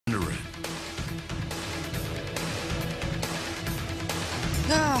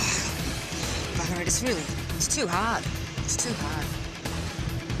Oh, bugger it, it's too hard. It's too hard.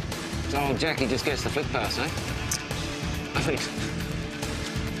 So old Jackie just gets the flick pass, eh? I mean,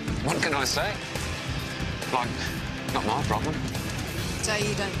 what can I say? Like, not my problem. So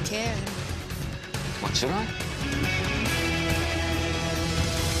you don't care? What, should I?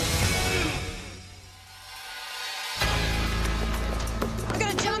 I'm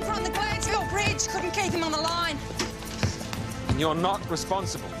gonna jump from the Gladesville Bridge. Couldn't keep him on the line. And you're not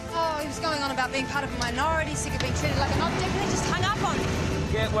responsible. Oh, he was going on about being part of a minority, sick of being treated like an object, and he just hung up on me.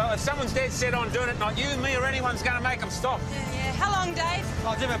 Yeah, well, if someone's dead set on doing it, not you, me, or anyone's going to make them stop. Yeah. How long, Dave?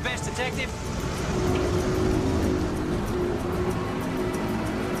 I'll do my best, Detective.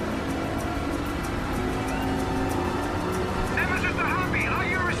 Nemesis the Harpy, are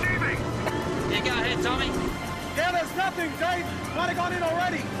you receiving? Yeah, go ahead, Tommy. Yeah, there's nothing, Dave. Might have gone in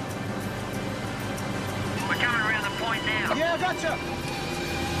already. We're coming around the point now. Yeah, gotcha.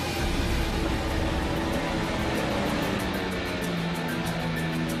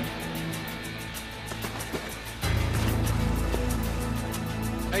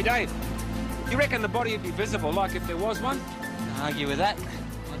 Hey, Dave, you reckon the body would be visible, like if there was one? Can't argue with that.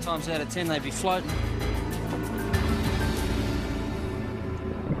 9 times out of 10, they'd be floating.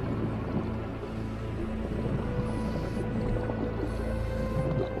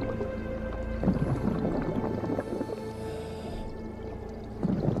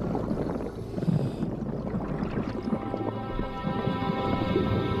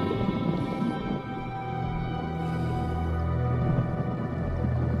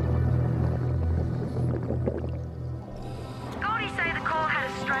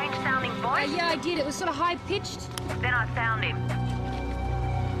 Yeah, I did. It was sort of high-pitched. Then I found him.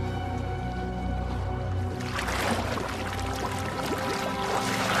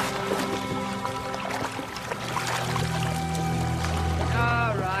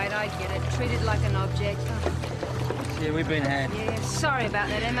 All right, I get it. Treated like an object. Oh. Yeah, we've been had. Yeah, sorry about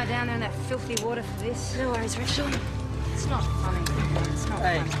that, Emma, down there in that filthy water for this. No worries, Rachel. It's not funny. It's not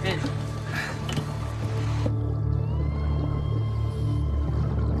Hey, funny. Ed.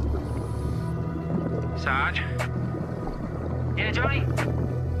 Sarge? Yeah, Johnny?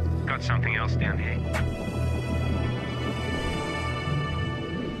 Got something else down here.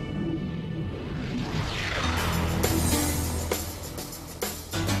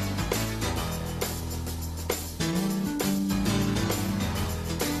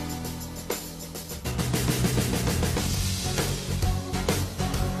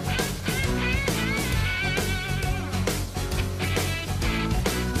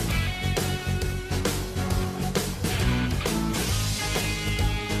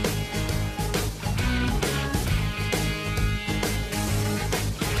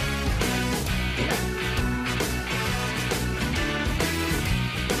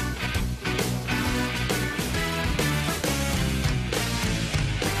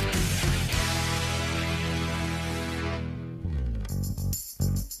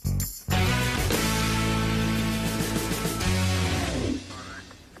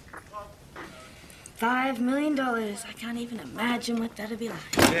 $5 million. I can't even imagine what that'd be like.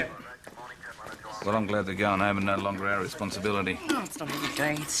 Yeah. Well, I'm glad they're going home and no longer our responsibility. Oh, it's not every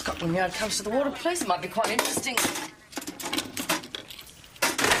day Scotland Yard comes to the water police. It might be quite interesting.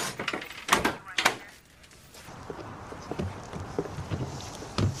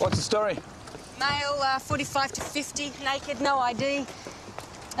 What's the story? Male, 45 to 50, naked, no ID.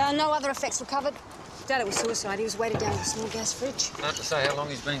 No other effects recovered. Doubt it was suicide. He was weighted down with a small gas fridge. Hard to say how long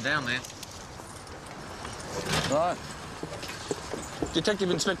he's been down there. Right. Detective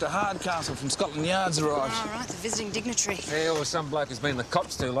Inspector Hardcastle from Scotland Yard's arrived. All right, the visiting dignitary. Yeah, or some bloke who's been in the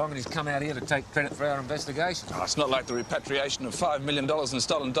cops too long and he's come out here to take credit for our investigation. Oh, it's not like the repatriation of $5 million in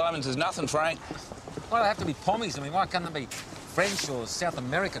stolen diamonds is nothing, Frank. Why do they have to be Pommies? I mean, why can't they be French or South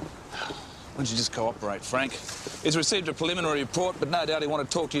American? Why don't you just cooperate, Frank? He's received a preliminary report, but no doubt he wanted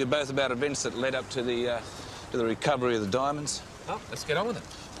to talk to you both about events that led up to the recovery of the diamonds. Oh, let's get on with it.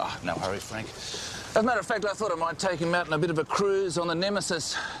 Oh, no hurry, Frank. As a matter of fact, I thought I might take him out on a bit of a cruise on the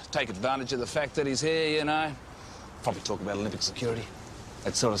Nemesis. Take advantage of the fact that he's here, you know. Probably talk about Olympic security,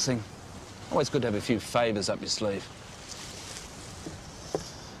 that sort of thing. Always good to have a few favours up your sleeve.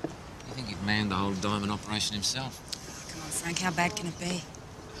 You think he'd manned the whole diamond operation himself? Oh, come on, Frank, how bad can it be?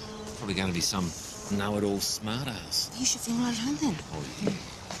 Probably going to be some know-it-all smart-ass. You should feel right at home then. Oh, yeah.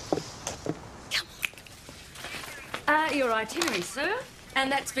 Your itinerary, sir.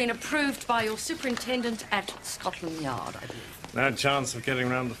 And that's been approved by your superintendent at Scotland Yard, I believe. No chance of getting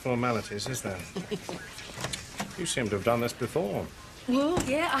round the formalities, is there? You seem to have done this before. Well,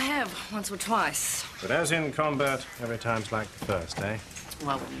 yeah, I have, once or twice. But as in combat, every time's like the first, eh? Oh,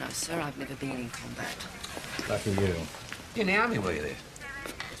 I wouldn't know, sir. I've never been in combat. Lucky you. In the army, were you there?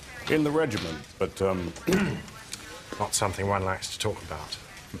 In the regiment, but, not something one likes to talk about.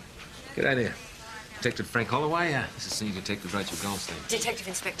 G'day there. Detective Frank Holloway. This is Senior Detective Rachel Goldstein. Detective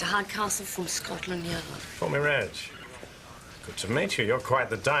Inspector Hardcastle from Scotland Yard. Call me Reg. Good to meet you. You're quite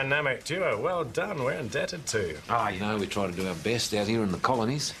the dynamic duo. Well done. We're indebted to you. Ah, you know, we try to do our best out here in the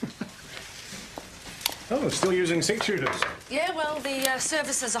colonies. Oh, still using six-shooters. Yeah, well, the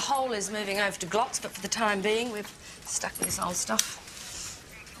service as a whole is moving over to Glocks, but for the time being, we've stuck with this old stuff.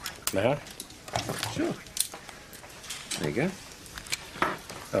 May I? Sure. There you go.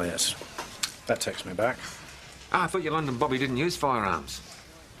 Oh, yes. That takes me back. Ah, I thought your London Bobby didn't use firearms.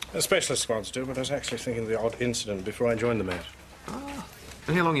 The specialist squads do, but I was actually thinking of the odd incident before I joined the Met. Ah.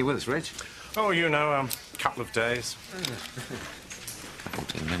 And how long are you with us, Reg? Oh, you know, a couple of days.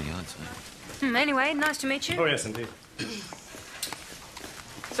 14 many, I'd say. Anyway, nice to meet you. Oh, yes, indeed.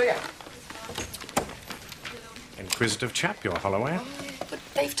 See ya. Inquisitive chap, you're Holloway. But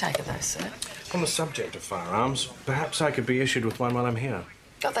they've taken those, sir. On the subject of firearms, perhaps I could be issued with one while I'm here.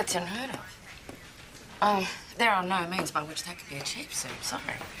 God, that's unheard of. There are no means by which that could be achieved, sir. I'm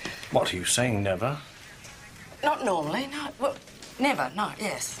sorry. What are you saying, never? Not normally, no. Well, never, no,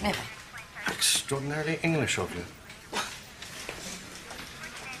 yes, never. Extraordinarily English of you.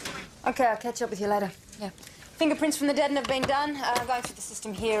 Okay, I'll catch up with you later. Yeah. Fingerprints from the dead have been done. Going through the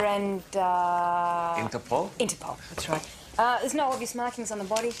system here and, Interpol? Interpol, that's right. There's no obvious markings on the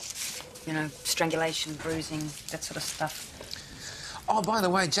body. You know, strangulation, bruising, that sort of stuff. Oh, by the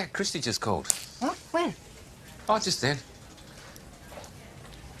way, Jack Christie just called. What? When? Oh, just then.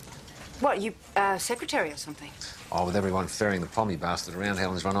 What, you, secretary or something? Oh, with everyone ferrying the pommy bastard around,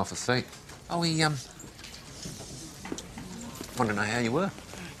 Helen's run off her feet. Oh, he, wanted to know how you were.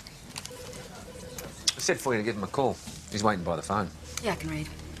 I said for you to give him a call. He's waiting by the phone. Yeah, I can read.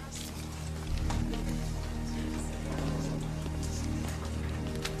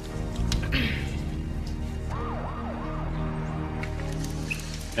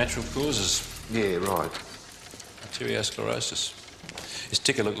 Natural causes. Yeah, right. Arteriosclerosis. His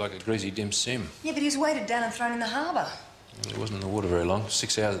ticker looked like a greasy dim sim. Yeah, but he was weighted down and thrown in the harbour. He wasn't in the water very long,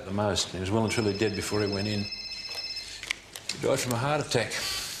 6 hours at the most. He was well and truly dead before he went in. He died from a heart attack.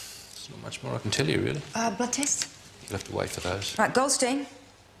 There's not much more I can tell you, really. Blood test? You'll have to wait for those. Right, Goldstein.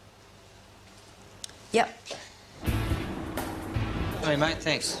 Yep. Hey, mate,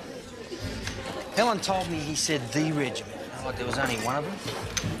 thanks. Helen told me he said the regiment. Like there was only one of them.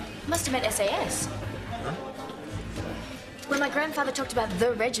 Must have meant SAS. Huh? When my grandfather talked about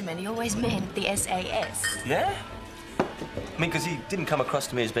the regiment, he always meant the SAS. Yeah? I mean, because he didn't come across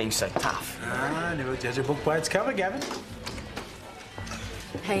to me as being so tough. Ah, never judge a book by its cover, Gavin.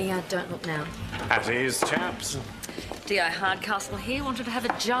 Hey, don't look now. At ease, chaps. D.I. Hardcastle here wanted to have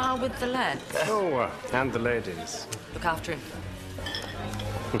a jar with the lads. Oh, and the ladies. Look after him.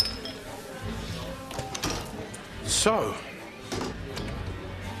 So,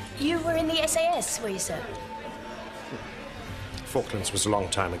 You were in the SAS, were you, sir? Falklands was a long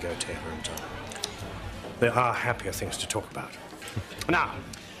time ago, Taylor, and there are happier things to talk about. Now,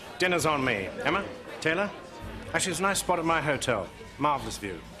 dinner's on me. Emma? Taylor? Actually, it's a nice spot at my hotel. Marvellous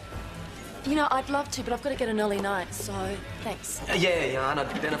view. You know, I'd love to, but I've got to get an early night, so thanks. Yeah,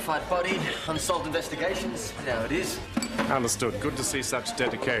 unidentified body, unsolved investigations. You know how it is. Understood. Good to see such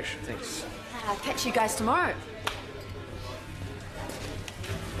dedication. Thanks. I'll catch you guys tomorrow.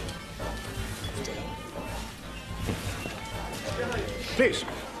 Please. I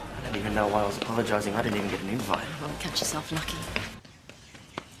don't even know why I was apologising. I didn't even get an invite. Well, catch yourself lucky.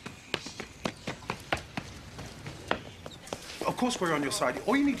 Of course we're on your side.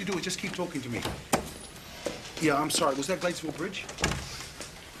 All you need to do is just keep talking to me. Yeah, I'm sorry. Was that Gladesville Bridge?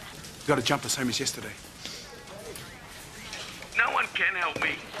 Got to jump the same as yesterday. No one can help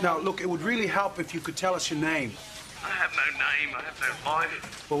me. Now, look, it would really help if you could tell us your name. I have no name. I have no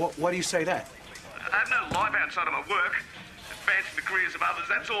life. Well, why do you say that? I have no life outside of my work. Advancing the careers of others,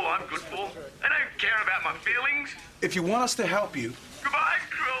 that's all I'm good for. I don't care about my feelings. If you want us to help you... Goodbye,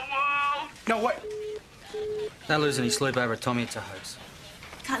 cruel world. No, wait. Don't lose any sleep over it, Tommy. It's a hoax.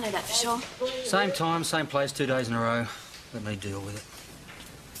 Can't know that for sure. Same time, same place, 2 days in a row. Let me deal with it.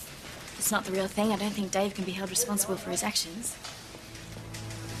 It's not the real thing. I don't think Dave can be held responsible for his actions.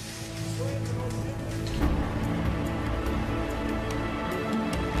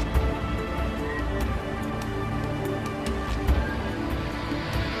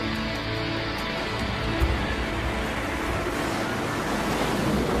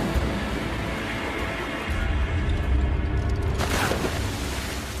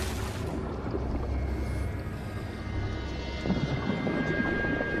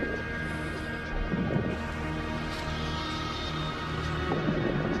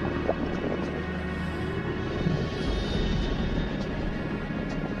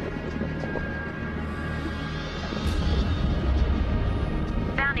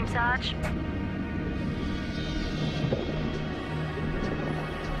 Sarge.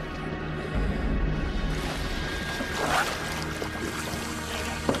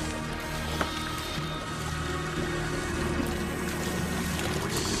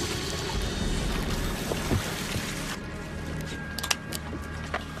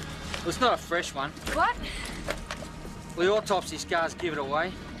 Well, it's not a fresh one. What? Well, the autopsy scars give it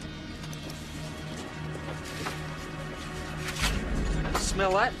away.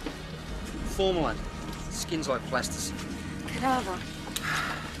 Smell that? Formalin. Skin's like plasticine. Cadaver.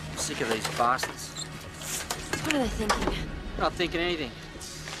 I'm sick of these bastards. What are they thinking? Not thinking anything.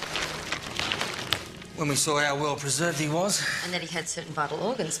 When we saw how well preserved he was, And that he had certain vital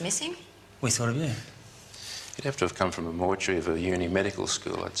organs missing. we thought of you. He'd have to have come from a mortuary of a uni medical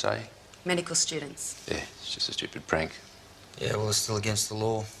school, I'd say. Medical students. Yeah, it's just a stupid prank. Yeah, well, it's still against the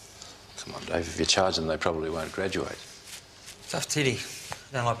law. Come on, Dave, if you charge them, they probably won't graduate. Tough titty.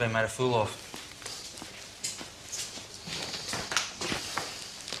 Don't like being made a fool of.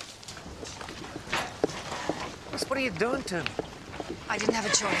 What are you doing to me? I didn't have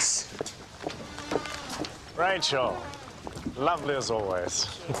a choice. Rachel, lovely as always.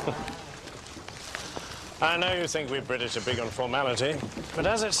 I know you think we British are big on formality, but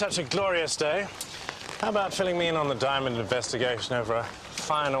as it's such a glorious day, how about filling me in on the diamond investigation over a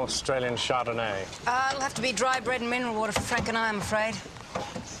fine Australian Chardonnay? It'll have to be dry bread and mineral water for Frank and I, I'm afraid.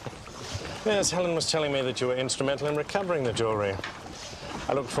 Yes, Helen was telling me that you were instrumental in recovering the jewellery.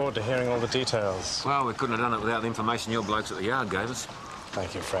 I look forward to hearing all the details. Well, we couldn't have done it without the information your blokes at the yard gave us.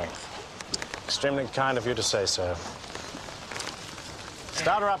 Thank you, Frank. Extremely kind of you to say so.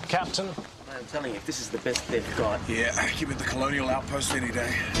 Start her up, Captain. I'm telling you, if this is the best they've got. Yeah, give it the colonial outpost any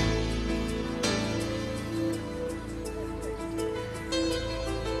day.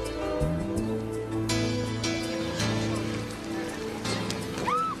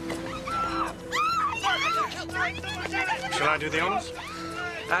 Shall I do the honours?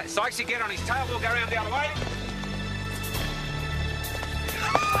 Sykesy, get on his tail. We'll go round the other way.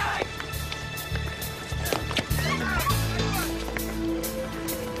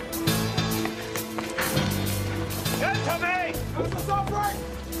 Get to me! What's up, Frank?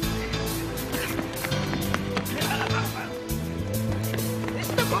 It's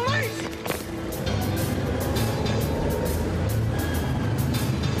the police!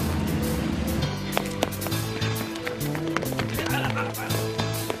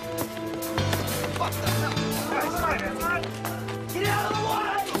 What the hell? Get out of the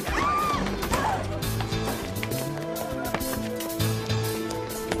way!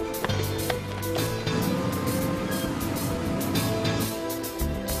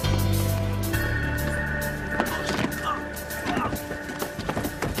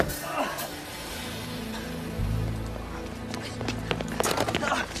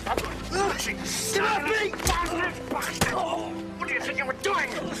 Stop me! Oh, what do you think you were doing?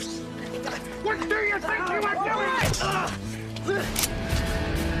 What do you think you were doing?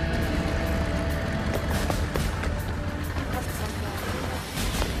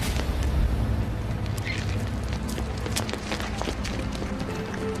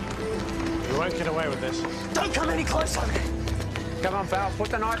 You won't get away with this. Don't come any closer! Come on, pal. Put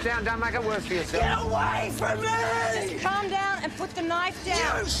the knife down. Don't make it worse for yourself. Get away from me! Calm down and put the knife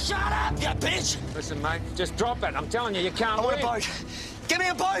down. You shut up, you bitch! Listen, mate, just drop it. I'm telling you, you can't I want win. a boat. Give me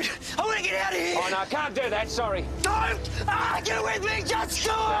a boat! I want to get out of here! Oh, no, I can't do that. Sorry. Don't argue with me! Just do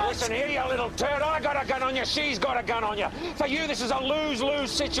Now, it! listen here, you little turd. I got a gun on you. She's got a gun on you. For you, this is a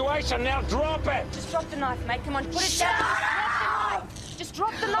lose-lose situation. Now drop it. Just drop the knife, mate. Come on, put it Shut down. up! Just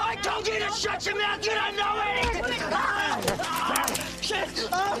drop the knife. I told you to shut your mouth! You don't know anything!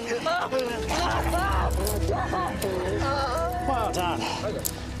 Well done.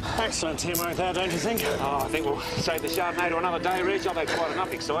 Excellent teamwork there, don't you think? Oh, I think we'll save the Chardonnay to another day, Reg. I've had quite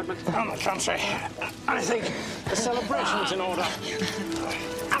enough excitement. On the contrary, I think the celebration's in order.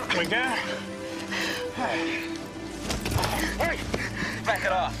 Up we go. Hey, back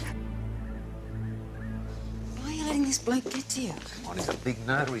it off. Why are you letting this bloke get to you? Come on, he's a big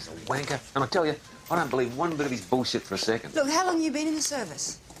noter, he's a wanker. And I tell you, I don't believe one bit of his bullshit for a second. Look, how long have you been in the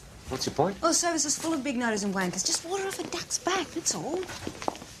service? What's your point? Well, the service is full of big noters and wankers. Just water off a duck's back, that's all.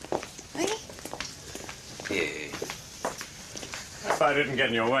 Eh? Yeah. If I didn't get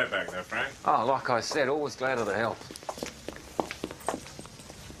in your way back there, Frank. Oh, like I said, always glad of the help.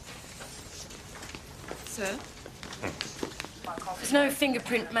 Sir? There's no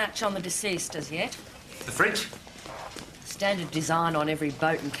fingerprint match on the deceased as yet. The fridge? Standard design on every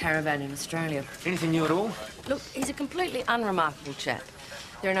boat and caravan in Australia. Anything new at all? Look, he's a completely unremarkable chap.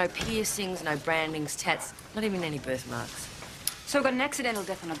 There are no piercings, no brandings, tats, not even any birthmarks. So we got an accidental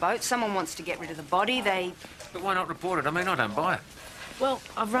death on a boat. Someone wants to get rid of the body. But why not report it? I mean, I don't buy it. Well,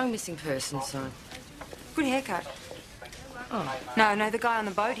 I've rung missing persons, so... Good haircut. Oh. No, the guy on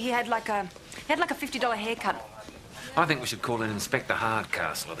the boat, he had like a $50 haircut. I think we should call in Inspector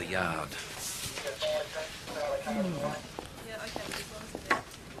Hardcastle of the yard.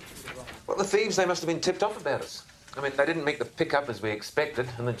 Well, the thieves, they must have been tipped off about us. I mean, they didn't make the pick-up as we expected,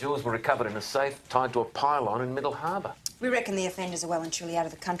 and the jewels were recovered in a safe tied to a pylon in Middle Harbour. We reckon the offenders are well and truly out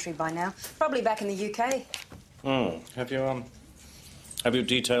of the country by now. Probably back in the UK. Have you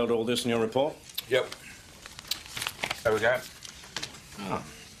detailed all this in your report? Yep. There we go. Ah,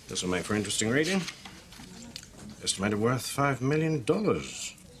 this will make for interesting reading. Estimated worth $5 million.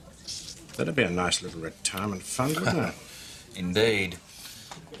 That'd be a nice little retirement fund, wouldn't it? Indeed.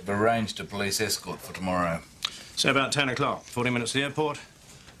 We've arranged a police escort for tomorrow. Say about 10 o'clock, 40 minutes to the airport,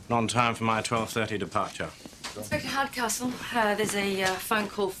 and on time for my 12:30 departure. Inspector Hardcastle, there's a phone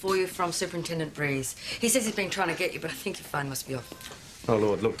call for you from Superintendent Breeze. He says he's been trying to get you, but I think your phone must be off. Oh,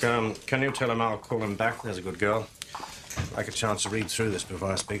 Lord, look, can you tell him I'll call him back? There's a good girl. I'd like a chance to read through this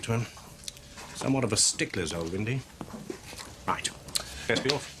before I speak to him. Somewhat of a stickler's old Windy. Right. Best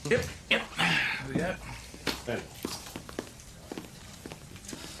be off. Yep. Here we go. Then.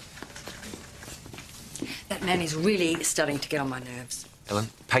 That man is really starting to get on my nerves. Helen,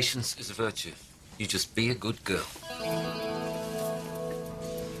 patience is a virtue. You just be a good girl.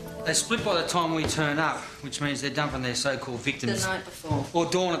 They split by the time we turn up, which means they're dumping their so-called victims. The night before. Or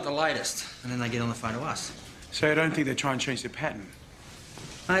dawn at the latest, and then they get on the phone to us. So you don't think they try and change their pattern?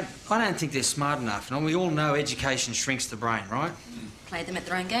 Mate, I don't think they're smart enough. And we all know education shrinks the brain, right? Play them at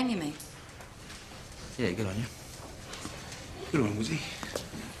their own game, you mean? Yeah, good on you. Good one, was he?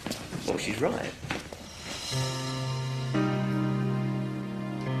 Well, she's right.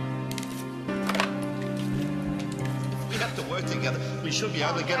 We have to work together. We should be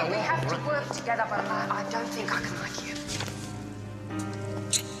able to get along. We have to work together, but I don't think I can like you.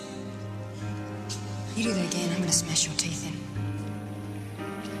 You do that again, I'm gonna smash your teeth in.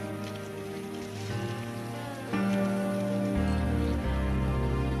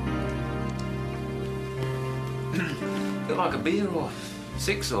 Feel like a beer or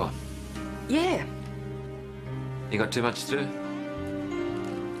 6 or... Yeah. You got too much to do?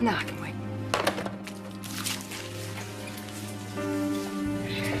 No, I can wait.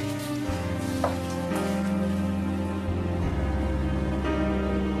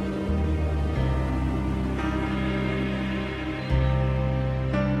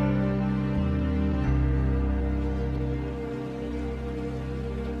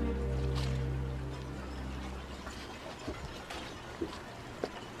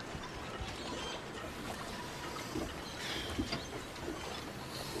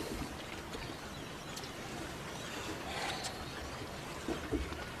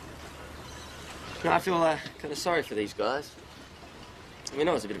 I feel kind of sorry for these guys. I mean,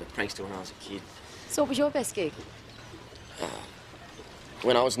 I was a bit of a prankster when I was a kid. So what was your best gig?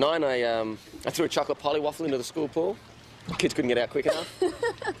 When I was 9, I threw a chocolate polly-waffle into the school pool. The kids couldn't get out quick enough.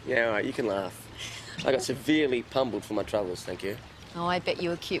 Yeah, all right, you can laugh. I got severely pummeled for my troubles, thank you. Oh, I bet you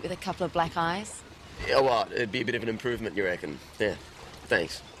were cute with a couple of black eyes. Yeah, what? It'd be a bit of an improvement, you reckon? Yeah,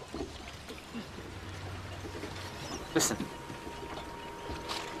 thanks. Listen.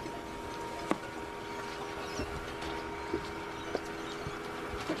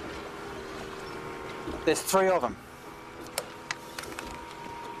 There's 3 of them.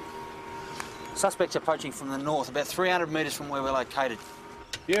 Suspects approaching from the north, about 300 metres from where we're located.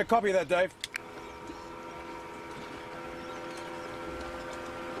 Yeah, copy that, Dave.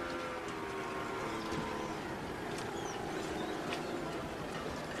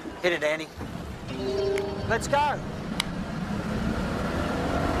 Hit it, Annie. Let's go.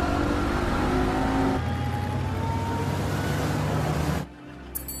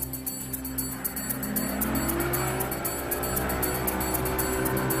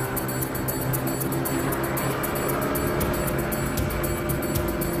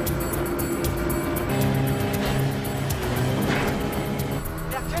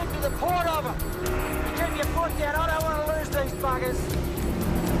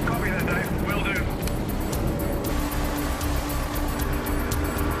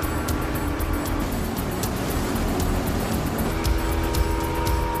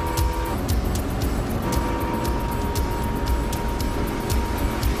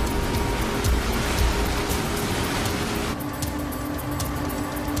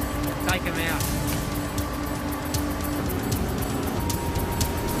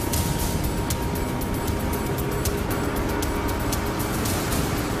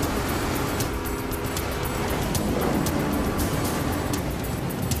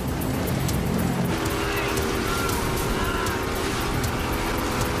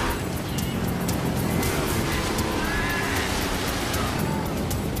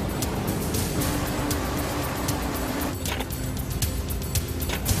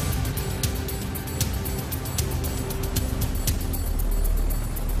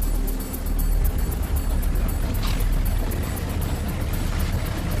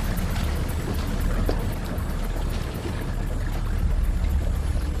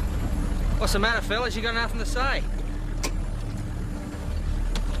 What's the matter, fellas? You got nothing to say?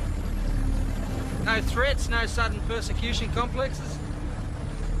 No threats, no sudden persecution complexes?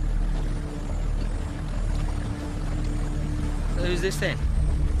 So who's this then?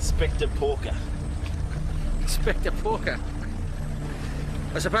 Inspector Porker. Inspector Porker?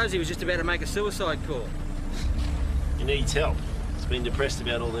 I suppose he was just about to make a suicide call. He needs help. He's been depressed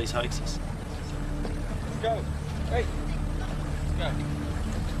about all these hoaxes. Let's go. Hey. Let's go.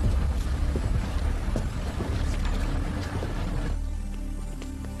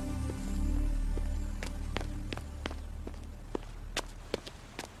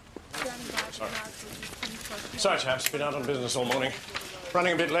 Sorry, chaps. Been out on business all morning.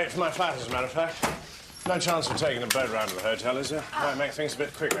 Running a bit late for my flight, as a matter of fact. No chance of taking the boat round to the hotel, is there? Might make things a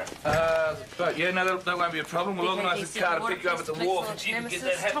bit quicker. But yeah, no, that won't be a problem. We'll organise a car to pick you up at the wharf and you can get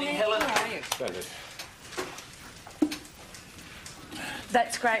that happening, Helen. Splendid.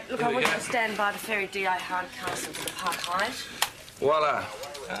 That's great. Look, I want you to stand by the ferry DI Hardcastle to the Park Hyatt. Voila.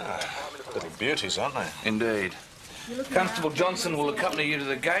 Little beauties, aren't they? Indeed. Constable Johnson will accompany you to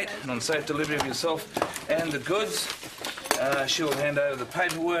the gate and on safe delivery of yourself and the goods. She'll hand over the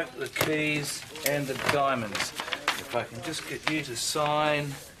paperwork, the keys and the diamonds. If I can just get you to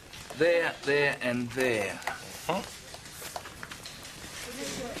sign there, there and there. Huh?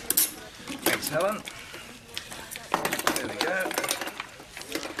 Thanks, Helen. There we go.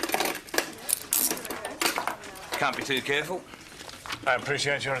 Can't be too careful. I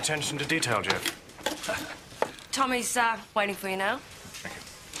appreciate your attention to detail, Jeff. Tommy's waiting for you now. Thank you.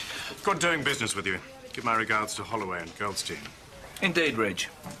 Good doing business with you. Give my regards to Holloway and Goldstein. Indeed, Reg.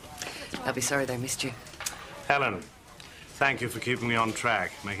 They'll be sorry they missed you. Helen, thank you for keeping me on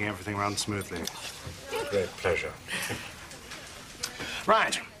track, making everything run smoothly. Great pleasure.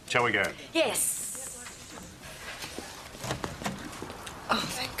 Right, shall we go? Yes. Oh,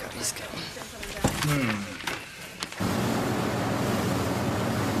 thank God he's gone.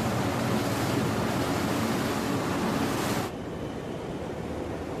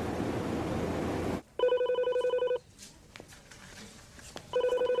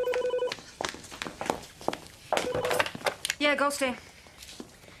 Yeah, Goldstein.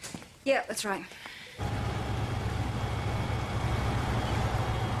 Yeah, that's right.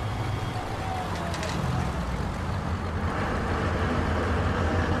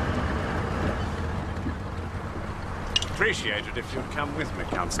 Appreciate it if you'd come with me,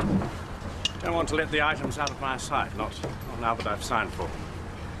 Constable. Don't want to let the items out of my sight, not now that I've signed for them.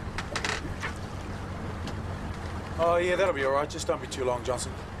 Oh, yeah, that'll be all right. Just don't be too long,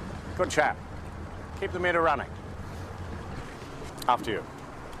 Johnson. Good chap. Keep the meter running. After you.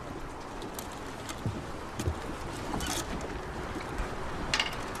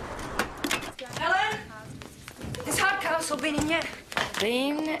 Helen? Has Hardcastle been in yet?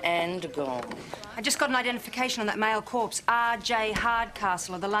 Been and gone. I just got an identification on that male corpse. R.J.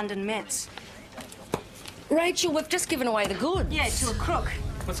 Hardcastle of the London Mets. Rachel, we've just given away the goods. Yeah, to a crook.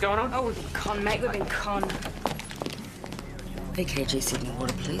 What's going on? Oh, we've been con, mate. We've been con. VKG Sydney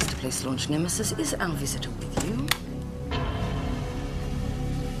Water Police to Police Launch Nemesis. Is our visitor with you?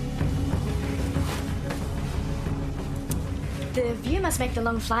 The view must make the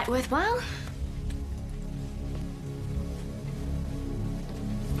long flight worthwhile.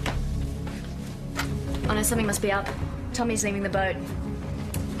 Oh no, something must be up. Tommy's leaving the boat.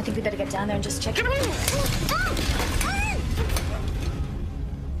 I think we better get down there and just check.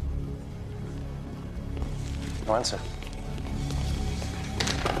 No answer.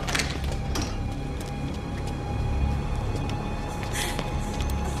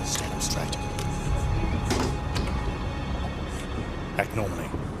 Stand up straight. Act normally.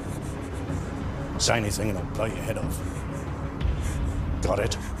 Say anything and I'll blow your head off. Got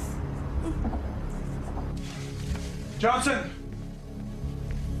it? Johnson!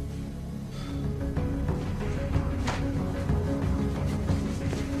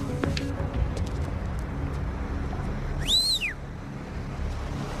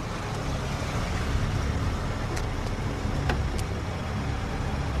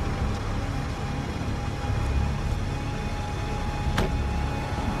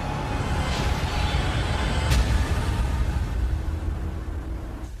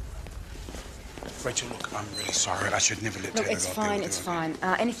 Rachel, look, I'm really sorry. I should never let Look, Taylor it's go. fine, it's fine.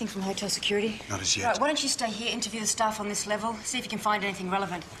 Anything from hotel security? Not as yet. Right, why don't you stay here, interview the staff on this level, see if you can find anything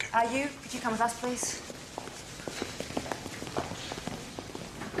relevant. Okay. Could you come with us, please?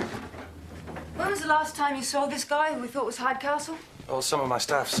 When was the last time you saw this guy who we thought was Hardcastle? Well, some of my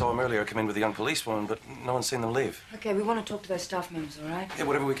staff saw him earlier come in with a young policewoman, but no one's seen them leave. Okay, we want to talk to those staff members, all right? Yeah,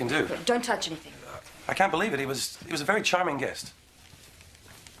 whatever we can do. But don't touch anything. I can't believe it. He was a very charming guest.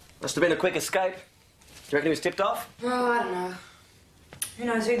 Must have been a quick escape. Do you reckon he was tipped off? Oh, I don't know. Who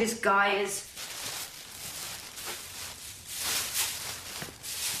knows who this guy is?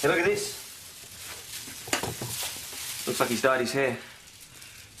 Hey, look at this. Looks like he's dyed his hair.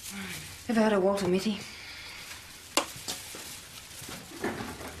 Ever heard of Walter Mitty?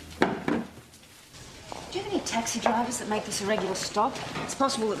 Do you have any taxi drivers that make this a regular stop? It's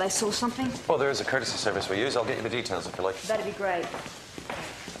possible that they saw something. Well, there is a courtesy service we use. I'll get you the details if you like. That'd be great.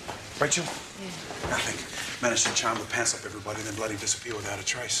 Rachel? Yeah. Nothing. Managed to charm the pants up everybody and then bloody disappear without a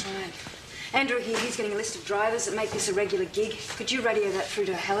trace. All right. Andrew here, he's getting a list of drivers that make this a regular gig. Could you radio that through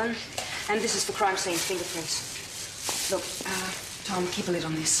to Helen? And this is for crime scene fingerprints. Look, Tom, keep a lid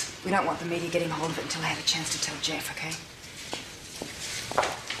on this. We don't want the media getting hold of it until they have a chance to tell Jeff, okay?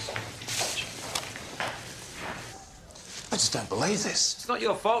 I just don't believe this. It's not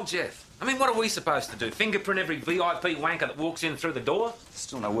your fault, Jeff. I mean, what are we supposed to do? Fingerprint every VIP wanker that walks in through the door?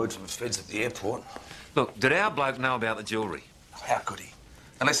 Still no word from the feds at the airport. Look, did our bloke know about the jewellery? How could he?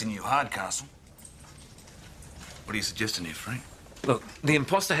 Unless he knew Hardcastle. What are you suggesting here, Frank? Look, the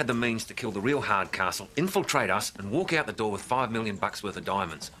imposter had the means to kill the real Hardcastle, infiltrate us, and walk out the door with $5 million worth of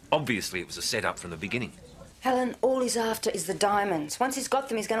diamonds. Obviously, it was a setup from the beginning. Helen, all he's after is the diamonds. Once he's got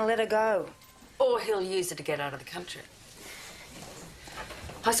them, he's going to let her go. Or he'll use it to get out of the country.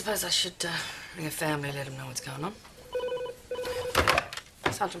 I suppose I should ring a family, let them know what's going on.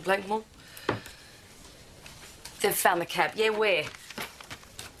 Sergeant Blankmore? They've found the cab. Yeah, where?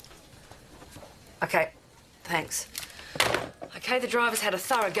 OK, thanks. OK, the driver's had a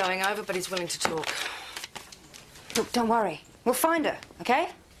thorough going over, but he's willing to talk. Look, don't worry. We'll find her, OK?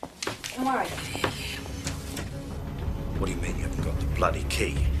 Don't worry. What do you mean you haven't got the bloody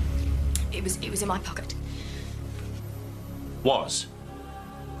key? It was in my pocket. Was?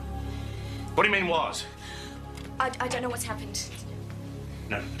 What do you mean, was? I don't know what's happened.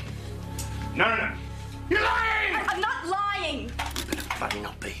 No. No. You're lying! I'm not lying! You better bloody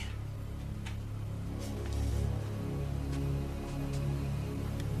not be.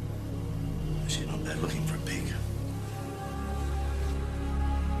 She's not there looking for a pig.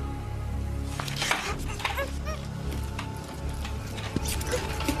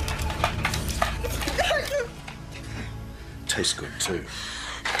 Tastes good, too.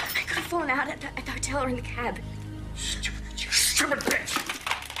 I could have fallen out at the hotel or in the cab. Stupid bitch!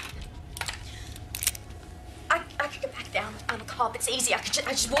 I could get back down. I'm a cop. It's easy. I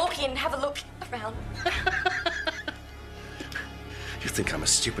just walk in and have a look around. You think I'm as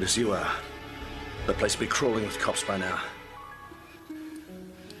stupid as you are? The place will be crawling with cops by now.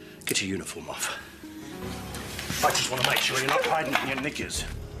 Get your uniform off. I just want to make sure you're not hiding in your knickers.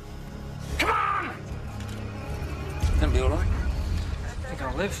 Come on! That'll be all right. I think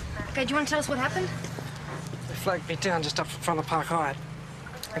I'll live. OK, do you want to tell us what happened? They flagged me down just up in front of Park Hyatt.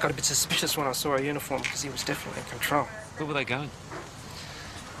 I got a bit suspicious when I saw a uniform because he was definitely in control. Where were they going?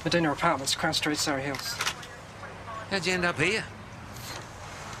 Medina Apartments, Crown Street, Surrey Hills. How'd you end up here?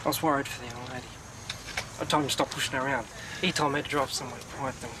 I was worried for the young lady. I told him to stop pushing her around. He told me to drive somewhere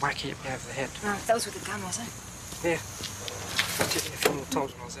quiet, then whack hit me over the head. No, that was with the gun, was it? Yeah. I tipped me a few more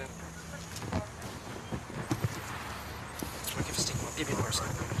times when I was out. That's why I give a stick my bib in or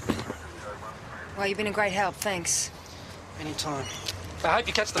something. Well, you've been a great help, thanks. Anytime. I hope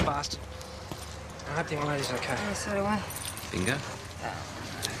you catch the bastard. I hope the young lady's okay. Yeah, so do I. Bingo.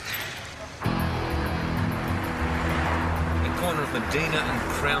 The corner of Medina and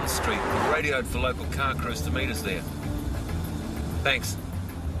Crown Street. We radioed for local car crews to meet us there. Thanks.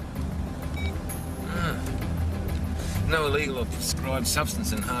 No illegal or prescribed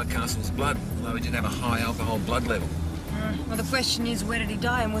substance in Hardcastle's blood, although he did have a high alcohol blood level. Well, the question is, where did he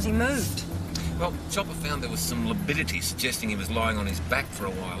die and was he moved? Well, Chopper found there was some libidity suggesting he was lying on his back for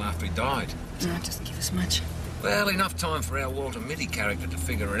a while after he died. No, it doesn't give us much. Well, enough time for our Walter Mitty character to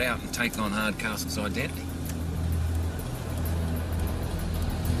figure it out and take on Hardcastle's identity.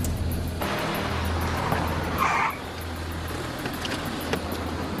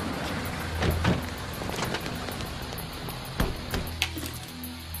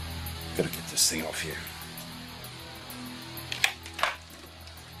 Gotta get this thing off here.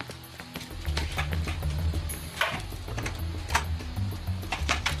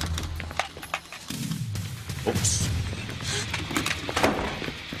 Oops.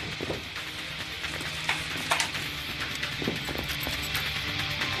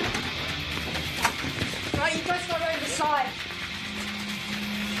 Right, you both got over the side.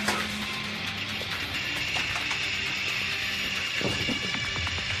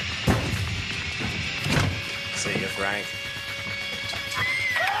 See you, Frank.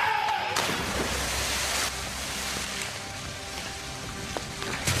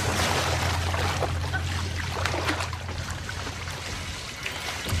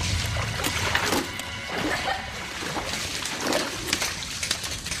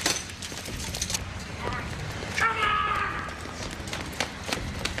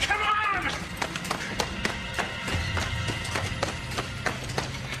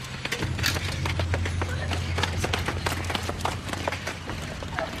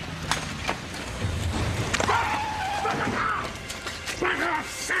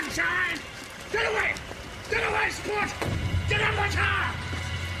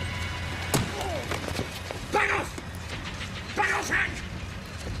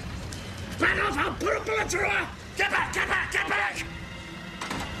 Back off! I'll put a bullet through her! Get back! Get back! Get back!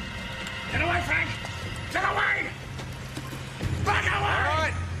 Get away, Frank! Get away! Back away! All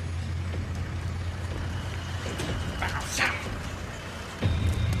right. Back off, Sam!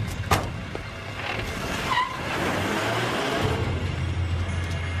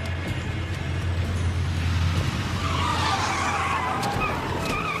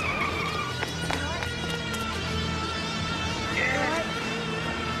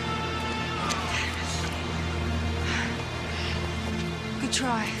 Good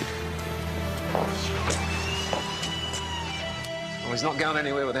try. Well, he's not going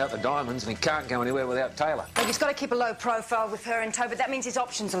anywhere without the diamonds, and he can't go anywhere without Taylor. Look, he's got to keep a low profile with her in tow, but that means his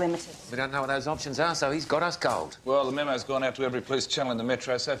options are limited. We don't know what those options are, so he's got us cold. Well, the memo's gone out to every police channel in the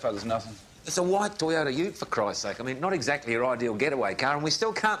metro. So far, there's nothing. It's a white Toyota Ute, for Christ's sake. I mean, not exactly your ideal getaway car, and we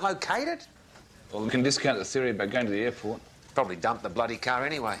still can't locate it. Well, we can discount the theory about going to the airport. Probably dumped the bloody car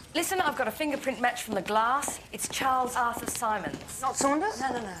anyway. Listen, I've got a fingerprint match from the glass. It's Charles Arthur Simons. Not Saunders?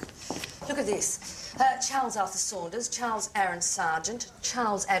 No. Look at this. Charles Arthur Saunders, Charles Aaron Sargent,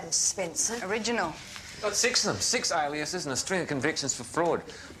 Charles Adam Spencer. Original. Got 6 of them. 6 aliases and a string of convictions for fraud.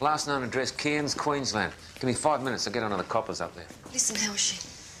 Last known address, Cairns, Queensland. Give me 5 minutes, I'll get onto the coppers up there. Listen, how is she?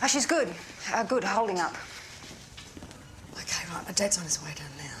 Oh, she's good. Good, holding up. OK, right, my dad's on his way down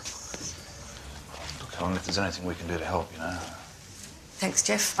now. Look, Helen, if there's anything we can do to help, you know. Thanks,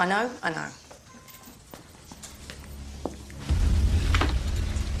 Jeff. I know.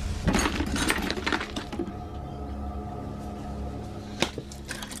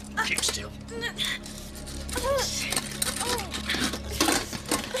 Keep still.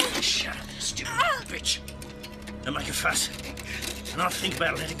 Shut up, stupid bitch. Don't make a fuss. And I'll think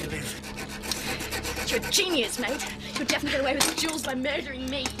about letting you live. You're a genius, mate. You'll definitely get away with the jewels by murdering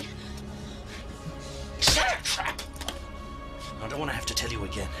me. Shut up, trap! I don't want to have to tell you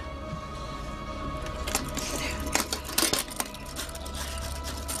again.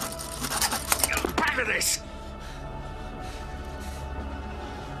 Get back to this!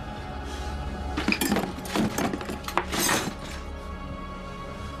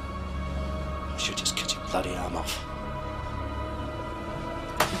 I should just cut your bloody arm off.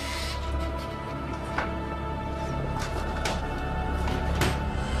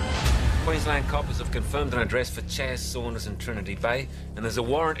 Queensland coppers have confirmed an address for Chaz Saunders in Trinity Bay, and there's a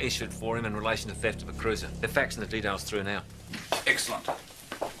warrant issued for him in relation to theft of a cruiser. They're faxing the details through now. Excellent.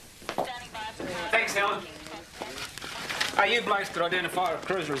 Thanks, Helen. You blokes could identify a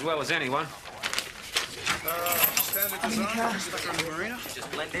cruiser as well as anyone. Standard design, stuck on the marina. Just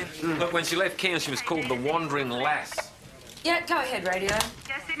blend in. Look, when she left Cairns, she was called the Wandering Lass. Yeah, go ahead, radio.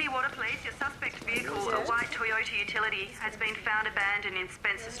 Yes, Sydney Water Police. Your suspect vehicle, a white Toyota utility, has been found abandoned in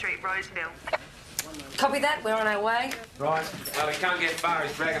Spencer Street, Roseville. Copy that. We're on our way. Right. Well, he can't get far.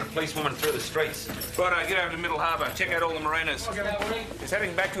 He's dragging a policewoman through the streets. Righto, get over to Middle Harbour. Check out all the marinas. He's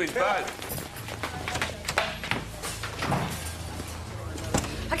heading back to his boat.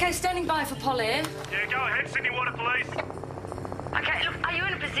 OK, standing by for Polly. Yeah, go ahead, Sydney Water Police. Okay, look, are you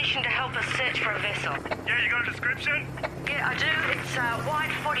in a position to help us search for a vessel? Yeah, you got a description? Yeah, I do. It's a white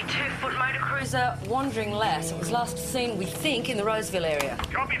 42-foot motor cruiser. Cruiser Wandering Lass. It was last seen, we think, in the Roseville area.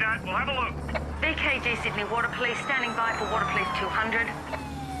 Copy that. We'll have a look. BKG Sydney Water Police standing by for Water Police 200.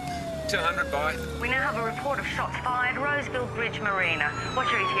 200 by. We now have a report of shots fired, Roseville Bridge Marina.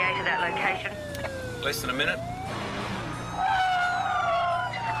 What's your ETA to that location? Less than a minute.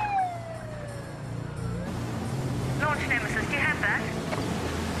 Launch Nemesis, do you have that?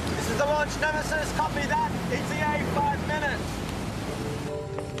 This is the launch Nemesis. Copy that. ETA 5 minutes.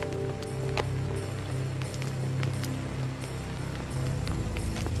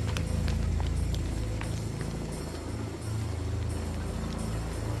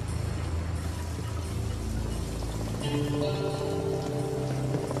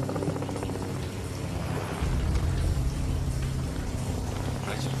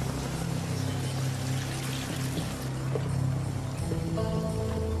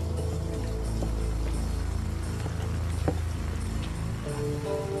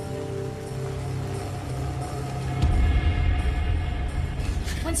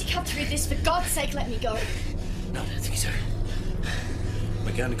 Once you cut through this, for God's sake, let me go. No, I don't think so.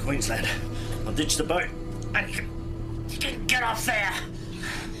 We're going to Queensland. I'll ditch the boat. And you can get off there!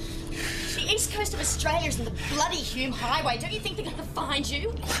 The east coast of Australia is in the bloody Hume Highway. Don't you think they're going to find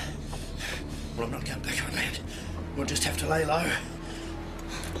you? Well, I'm not going back on land. We'll just have to lay low.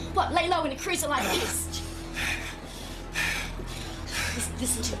 What, lay low in a cruiser like this?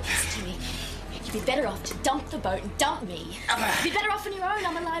 Listen to me. You'd be better off to dump the boat and dump me. You'd be better off on your own.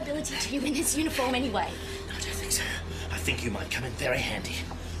 I'm a liability to you in this uniform anyway. No, I don't think so. I think you might come in very handy.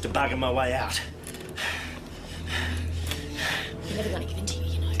 to bugger my way out. You're never going to give in to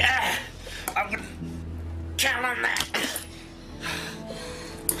you, you know. Yeah, I wouldn't count on that.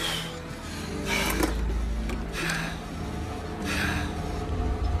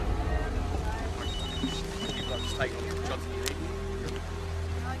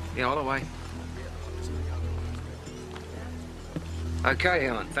 Yeah, all the way. Okay,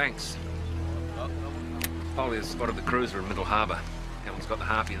 Helen, thanks. Polly has spotted the cruiser in Middle Harbour. Helen's got the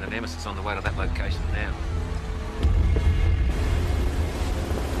Harpy and the Nemesis on the way to that location now.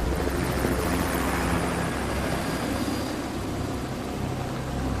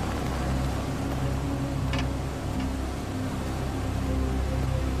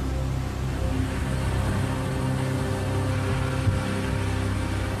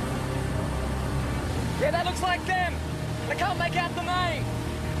 Yeah, that looks like them. I can't make out the name.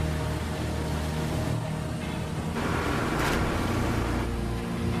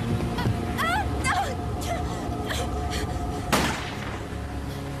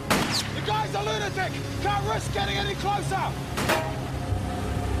 The guy's a lunatic! Can't risk getting any closer!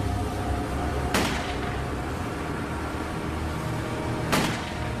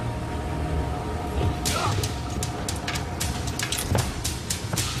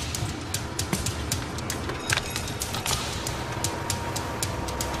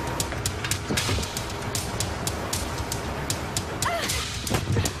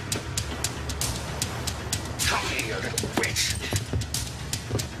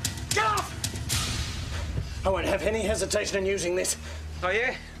 I won't have any hesitation in using this. Oh,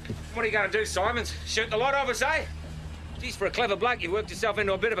 yeah? What are you going to do, Simons? Shoot the lot of us, eh? Geez, for a clever bloke, you've worked yourself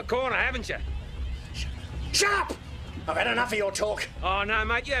into a bit of a corner, haven't you? Shut up! I've had enough of your talk. Oh, no,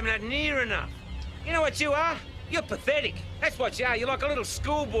 mate, you haven't had near enough. You know what you are? You're pathetic. That's what you are. You're like a little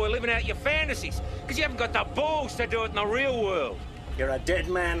schoolboy living out your fantasies, because you haven't got the balls to do it in the real world. You're a dead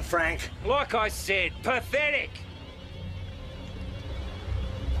man, Frank. Like I said, pathetic.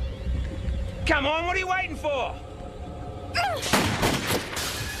 Come on, what are you waiting for?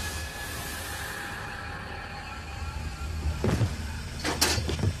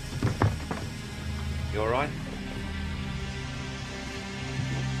 You all right?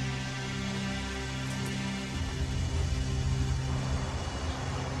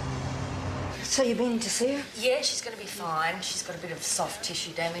 So you've been to see her? Yeah, she's going to be fine. She's got a bit of soft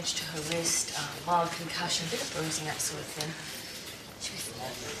tissue damage to her wrist, mild concussion, a bit of bruising, that sort of thing. She'll be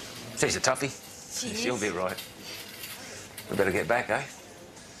fine. She's a toughie. She'll be right. We better get back, eh?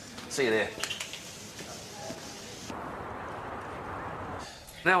 See you there.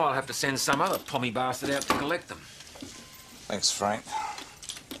 Now I'll have to send some other pommy bastard out to collect them. Thanks, Frank.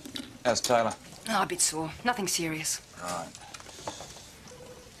 How's Taylor? Oh, a bit sore. Nothing serious. Right.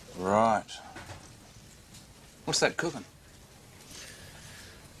 Right. What's that cooking?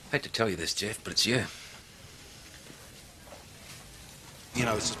 Hate to tell you this, Jeff, but it's you. You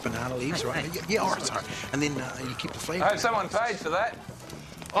know, it's just banana leaves, right? Yeah, all right, sorry. And then you keep the flavour. I hope someone paid for that.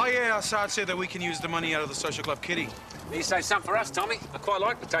 Oh, yeah, Assad said that we can use the money out of the social club kitty. You say something for us, Tommy? I quite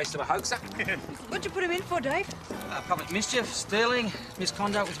like the taste of a hoaxer. What'd you put him in for, Dave? Public mischief, stealing,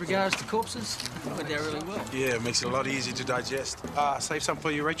 misconduct with regards to corpses. Went there really well. Yeah, it makes it a lot easier to digest. Save some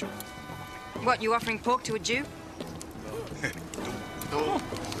for you, Rachel. What, you offering pork to a Jew? Oh,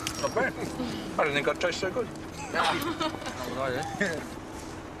 not bad. I didn't think I'd taste so good.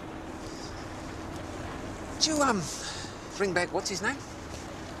 Did you, bring back, what's his name?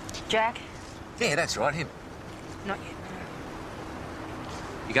 Jack? Yeah, that's right, him. Not yet,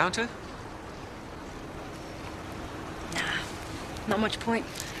 no. You going to? Nah, not much point.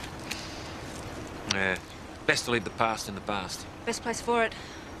 Yeah, best to leave the past in the past. Best place for it.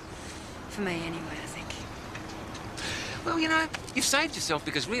 For me, anyway, I think. Well, you know, you've saved yourself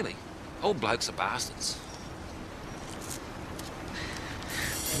because, really, old blokes are bastards.